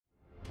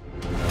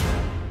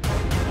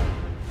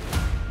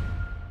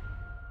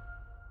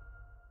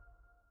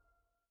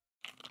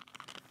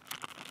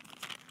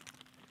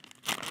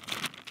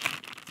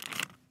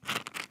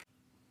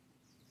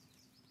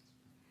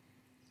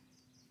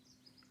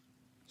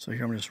So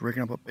here I'm just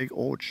rigging up a big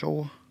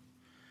ocho.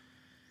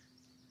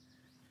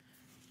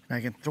 And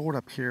I can throw it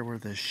up here where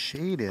the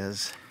shade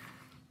is.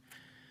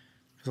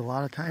 Because a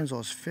lot of times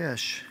those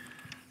fish,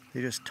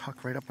 they just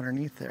tuck right up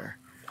underneath there.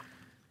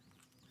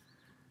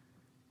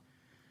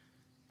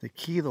 The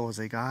key though is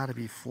they gotta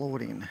be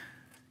floating.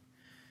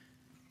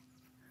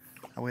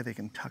 That way they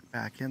can tuck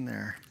back in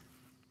there.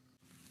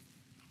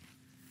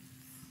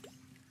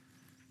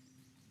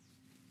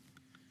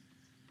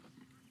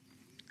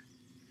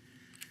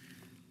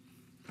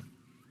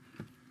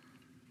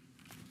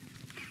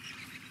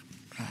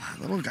 Oh,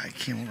 that little guy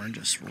came over and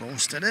just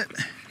roasted it.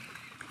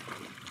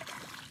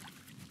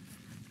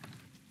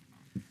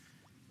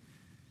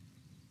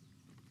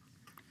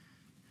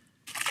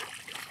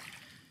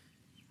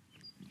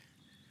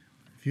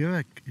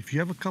 If you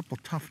have a couple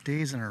tough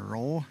days in a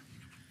row,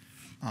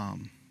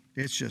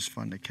 it's just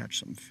fun to catch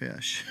some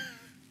fish.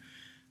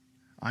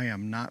 I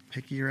am not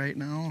picky right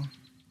now,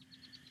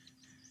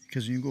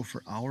 because when you go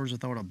for hours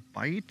without a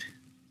bite,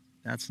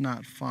 that's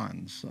not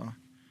fun. So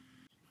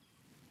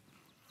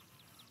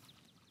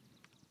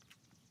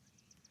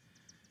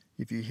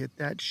if you hit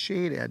that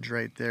shade edge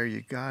right there,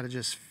 you gotta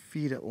just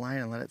feed it line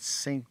and let it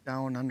sink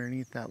down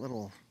underneath that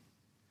little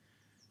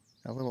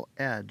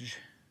edge.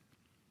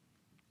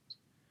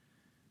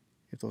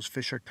 If those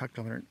fish are tucked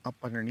up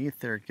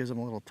underneath there, it gives them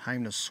a little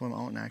time to swim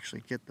out and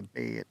actually get the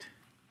bait.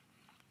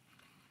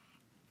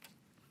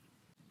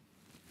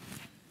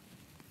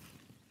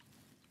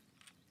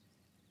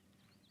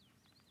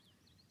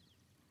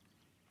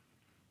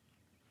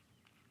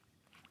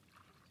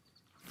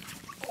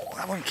 Oh,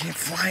 that one came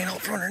flying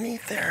out from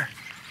underneath there.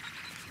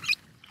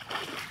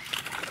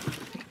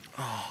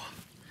 Oh,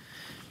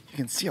 you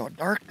can see how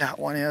dark that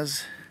one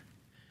is.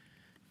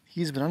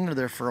 He's been under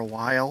there for a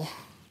while.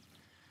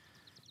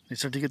 They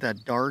start to get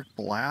that dark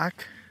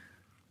black.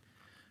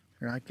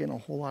 They're not getting a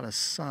whole lot of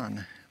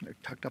sun. They're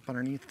tucked up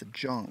underneath the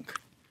junk.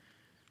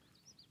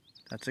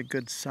 That's a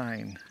good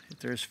sign. If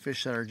there's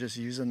fish that are just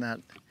using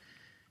that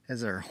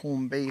as their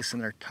home base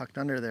and they're tucked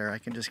under there, I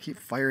can just keep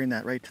firing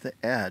that right to the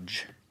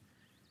edge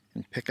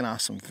and picking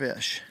off some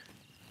fish.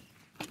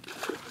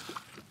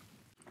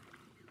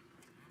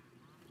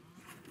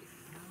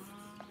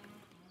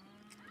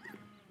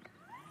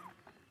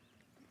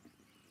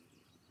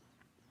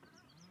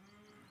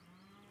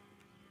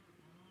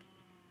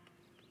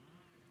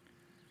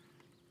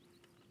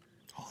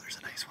 Oh, there's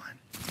a nice one.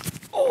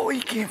 Oh,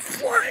 he came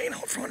flying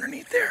out from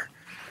underneath there.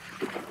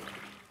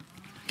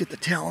 Get the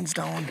talons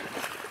down.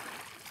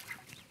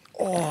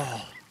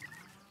 Oh,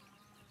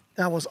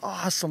 that was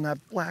awesome. That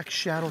black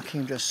shadow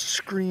came just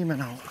screaming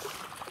out.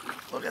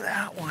 Look at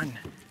that one.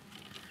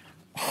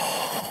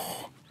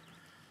 Oh,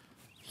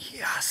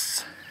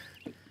 yes.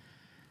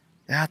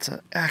 That's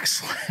an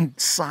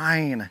excellent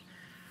sign.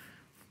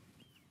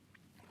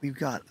 We've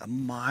got a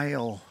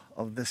mile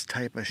of this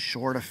type of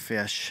short of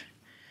fish.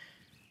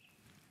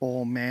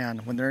 Oh man,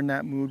 when they're in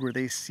that mood where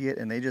they see it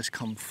and they just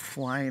come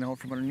flying out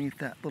from underneath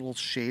that little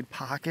shade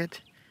pocket,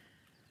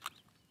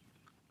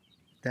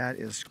 that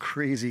is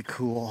crazy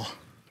cool.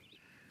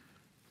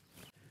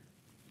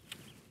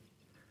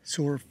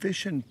 So we're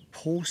fishing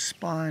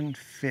post-spawn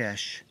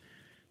fish,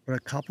 but a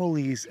couple of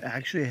these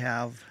actually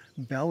have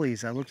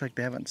bellies that look like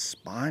they haven't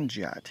spawned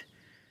yet,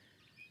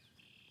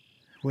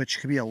 which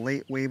could be a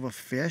late wave of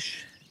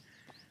fish.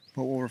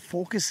 But what we're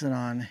focusing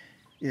on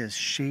is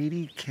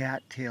shady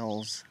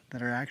cattails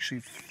that are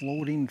actually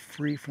floating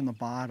free from the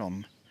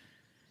bottom.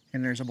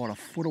 And there's about a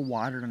foot of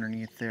water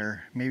underneath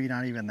there, maybe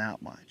not even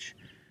that much.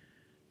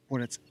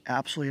 But it's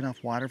absolutely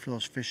enough water for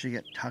those fish to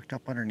get tucked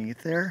up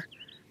underneath there.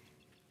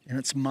 And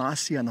it's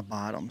mossy on the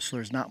bottom, so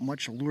there's not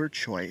much lure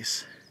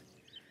choice.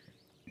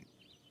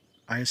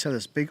 I just have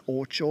this big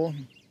ocho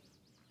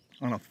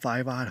on a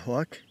 5/0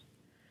 hook.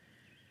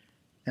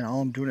 And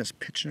all I'm doing is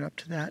pitching it up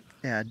to that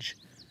edge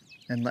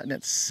and letting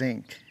it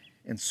sink.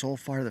 And so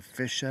far the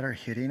fish that are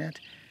hitting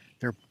it,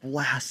 they're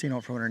blasting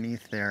out from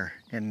underneath there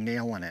and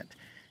nailing it.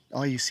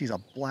 All you see is a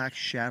black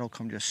shadow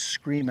come just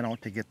screaming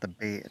out to get the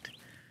bait.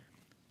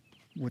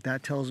 What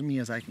that tells me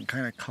is I can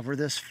kind of cover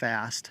this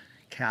fast,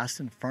 cast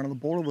in front of the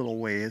boat a little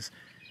ways,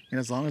 and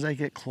as long as I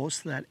get close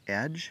to that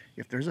edge,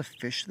 if there's a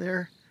fish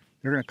there,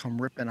 they're gonna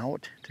come ripping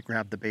out to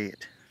grab the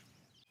bait.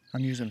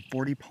 I'm using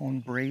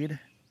 40-pound braid,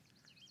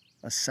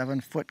 a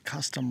 7-foot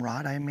custom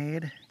rod I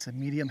made. It's a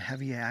medium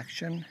heavy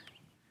action.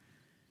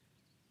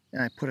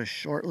 And I put a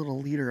short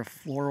little leader of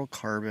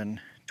fluorocarbon,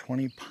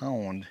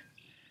 20-pound,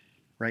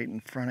 right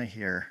in front of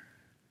here.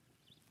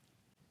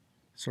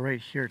 So right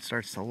here it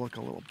starts to look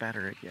a little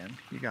better again.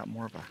 You got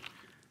more of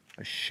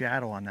a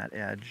shadow on that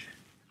edge.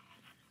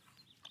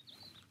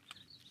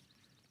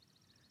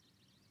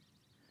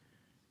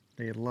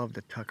 They love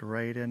to tuck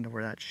right into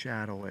where that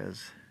shadow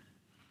is.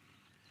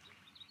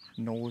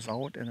 Nose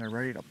out, and they're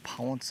ready to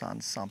pounce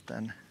on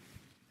something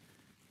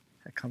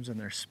that comes in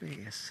their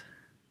space.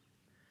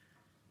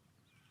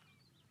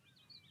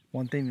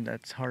 One thing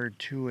that's hard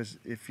too is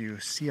if you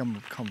see them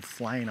come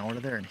flying out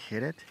of there and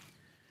hit it,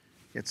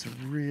 it's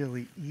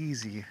really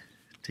easy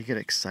to get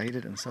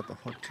excited and set the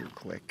hook too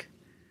quick.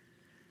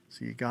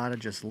 So you gotta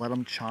just let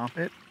them chomp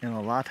it. And a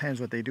lot of times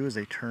what they do is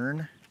they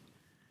turn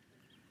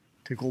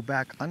to go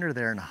back under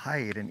there and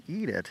hide and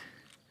eat it.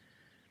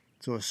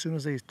 So as soon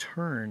as they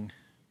turn,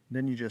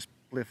 then you just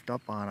lift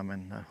up on them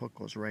and that hook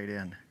goes right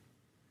in.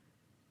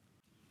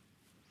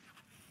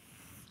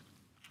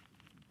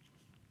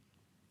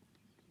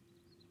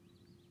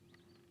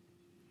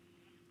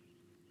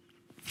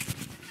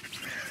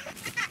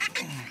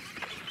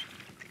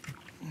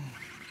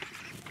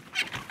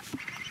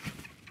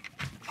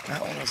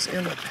 That one was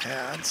in the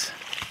pads.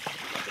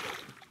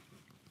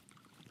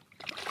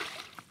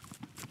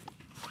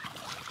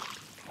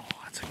 Oh,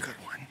 that's a good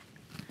one.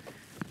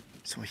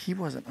 So he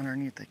wasn't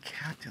underneath the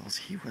cattails,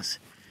 he was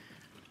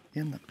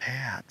in the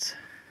pads.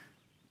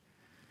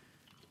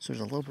 So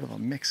there's a little bit of a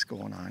mix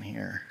going on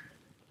here.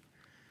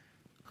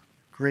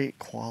 Great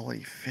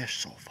quality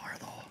fish so far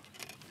though.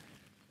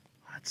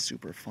 That's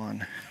super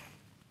fun.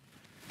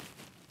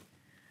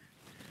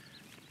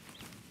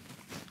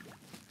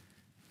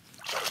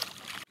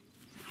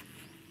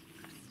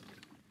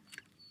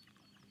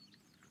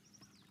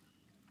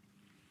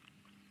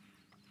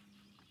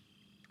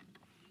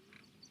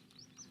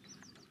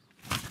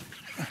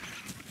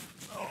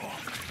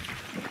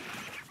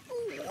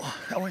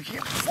 That one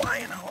came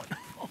flying out.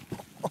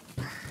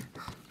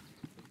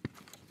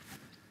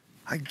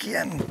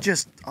 Again,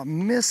 just a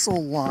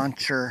missile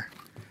launcher.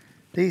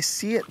 They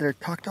see it, they're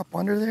tucked up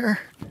under there.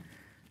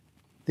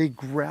 They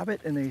grab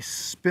it and they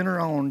spin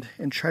around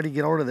and try to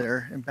get out of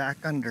there and back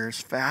under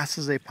as fast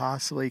as they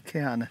possibly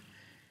can.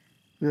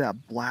 Look at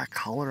that black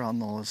color on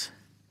those.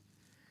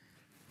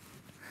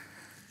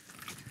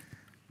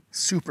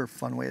 Super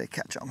fun way to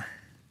catch them.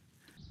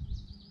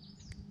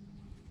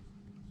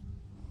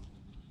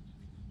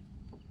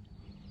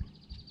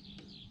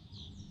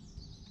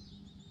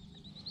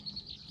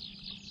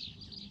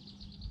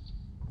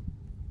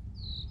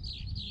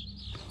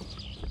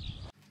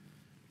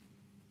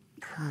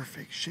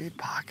 Perfect shade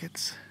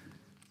pockets.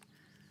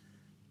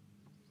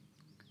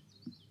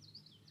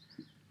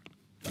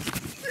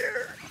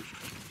 There.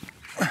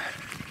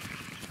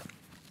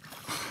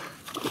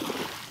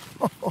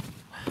 Oh,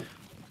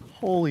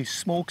 holy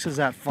smokes, is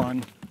that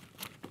fun.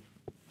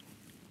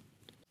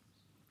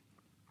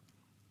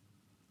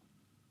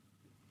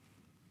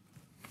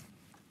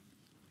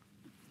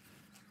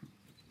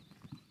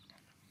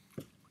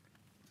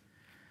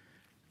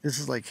 This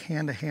is like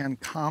hand-to-hand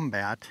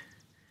combat.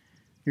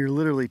 You're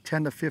literally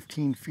 10 to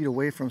 15 feet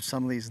away from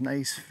some of these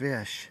nice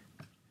fish.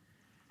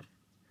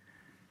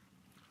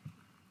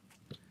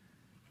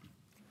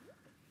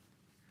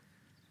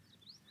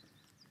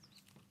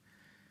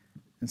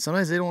 And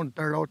sometimes they don't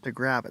dart out to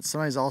grab it.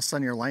 Sometimes all of a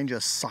sudden your line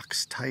just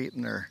sucks tight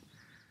and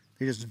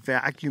they just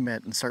vacuum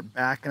it and start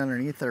backing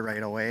underneath it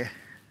right away.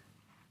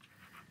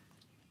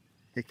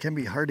 It can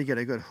be hard to get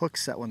a good hook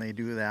set when they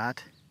do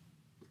that.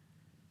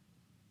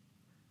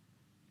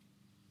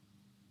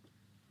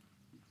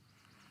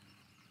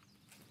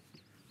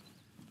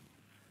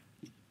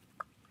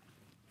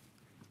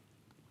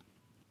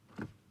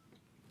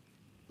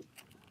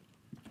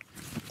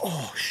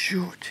 Oh,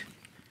 shoot.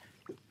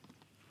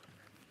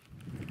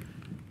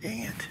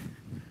 Dang it.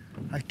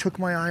 I took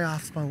my eye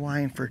off my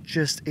line for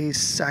just a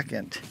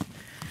second.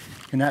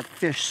 And that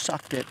fish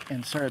sucked it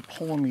and started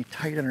pulling me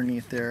tight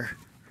underneath there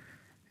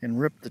and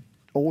ripped the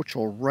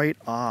ochel right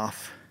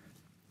off.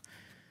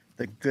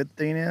 The good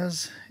thing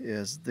is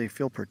they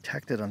feel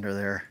protected under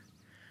there.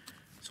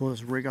 So we'll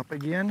just rig up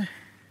again,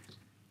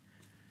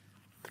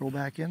 throw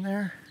back in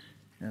there,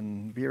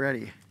 and be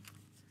ready.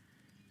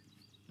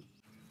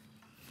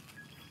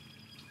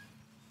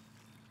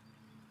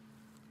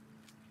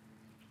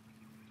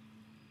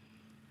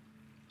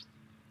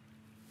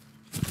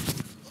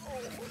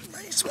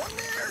 Nice one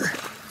there.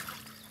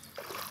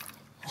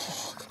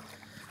 Oh,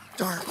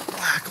 dark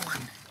black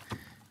one.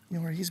 You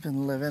know where he's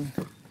been living.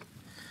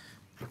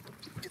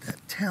 Get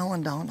that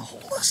talon down to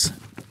hold us.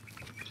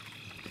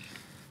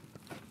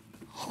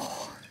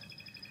 Oh,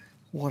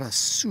 what a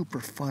super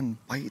fun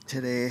bite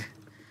today.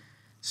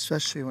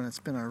 Especially when it's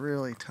been a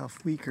really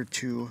tough week or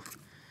two.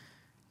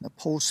 The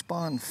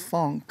post-spawn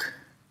funk.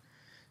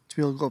 To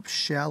be able to go up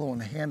shallow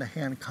and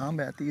hand-to-hand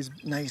combat these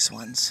nice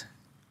ones.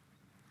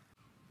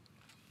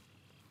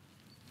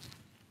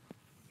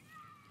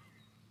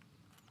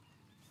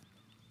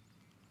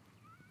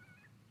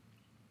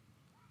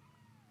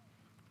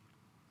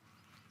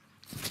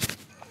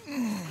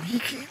 He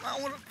came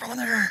out from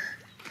there.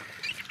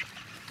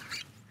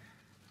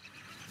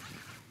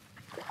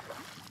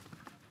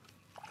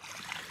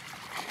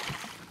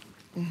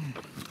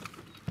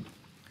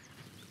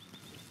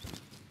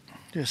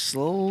 Just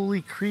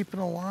slowly creeping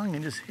along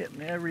and just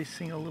hitting every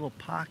single little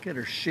pocket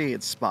or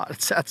shade spot.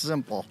 It's that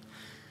simple.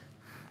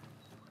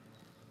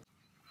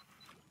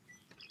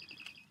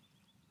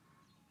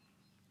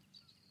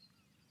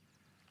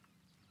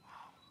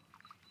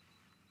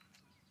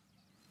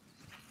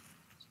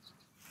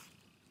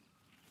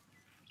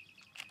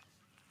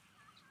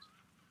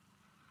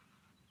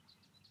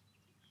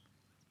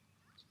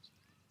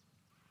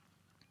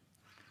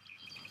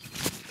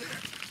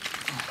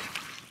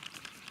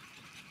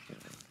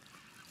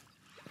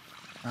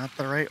 Not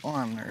the right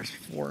one. There's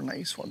 4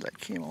 nice ones that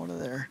came out of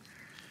there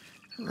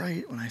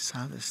right when I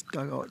saw this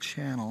dugout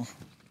channel.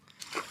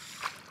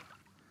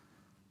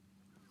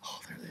 Oh,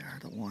 there they are,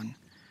 the one.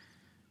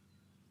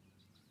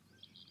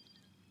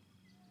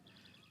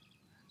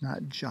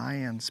 Not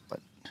giants, but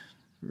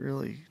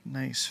really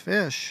nice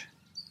fish.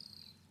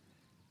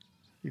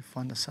 Be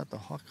fun to set the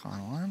hook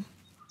on one.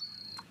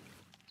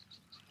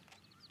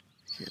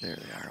 Okay, there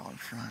they are out in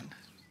front.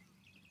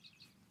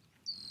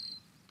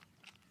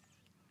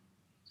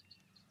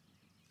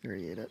 There,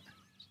 he ate it.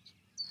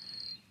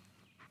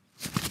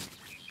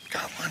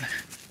 Got one.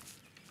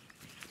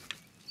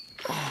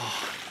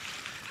 Oh,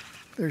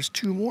 there's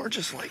 2 more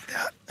just like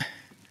that.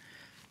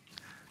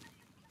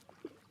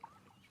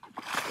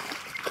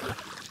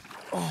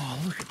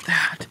 Oh, look at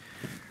that.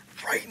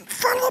 Right in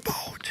front of the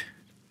boat.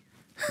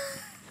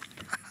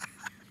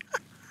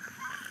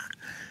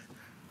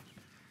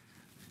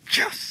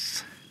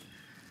 Yes.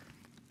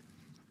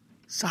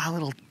 Saw a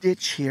little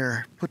ditch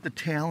here. Put the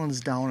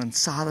talons down and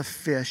saw the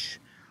fish.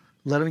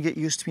 Let them get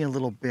used to me a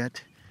little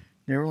bit.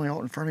 They were only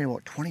out in front of me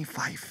about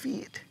 25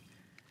 feet.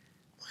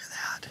 Look at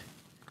that.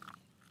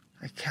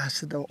 I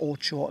casted the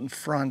ocho out in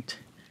front,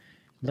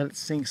 let it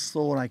sink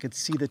slow, and I could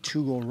see the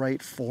 2 go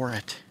right for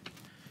it.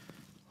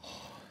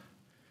 Oh,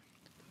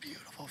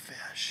 beautiful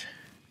fish.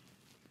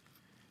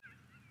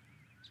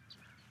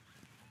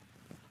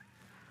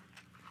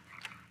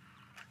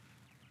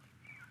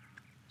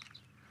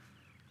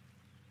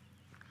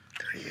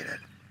 There, he ate it.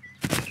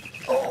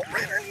 Oh,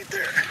 right underneath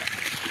there.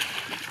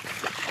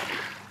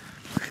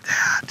 Look at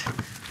that.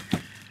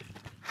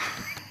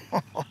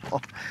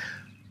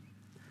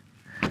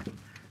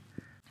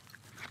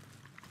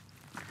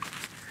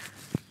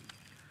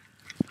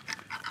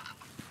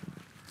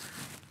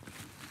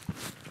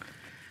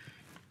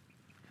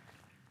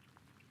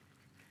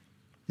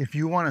 If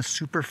you want a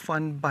super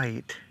fun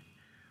bite,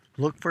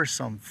 look for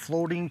some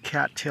floating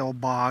cattail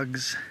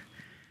bogs.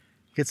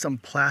 Get some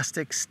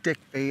plastic stick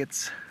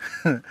baits,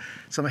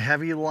 some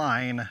heavy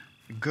line,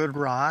 a good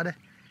rod,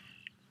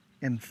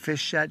 and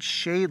fish that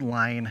shade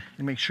line.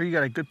 And make sure you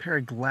got a good pair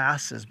of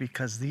glasses,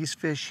 because these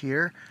fish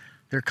here,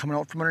 they're coming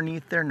out from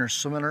underneath there and they're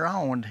swimming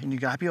around, and you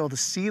gotta be able to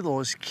see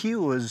those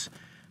cues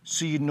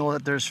so you know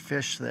that there's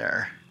fish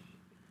there.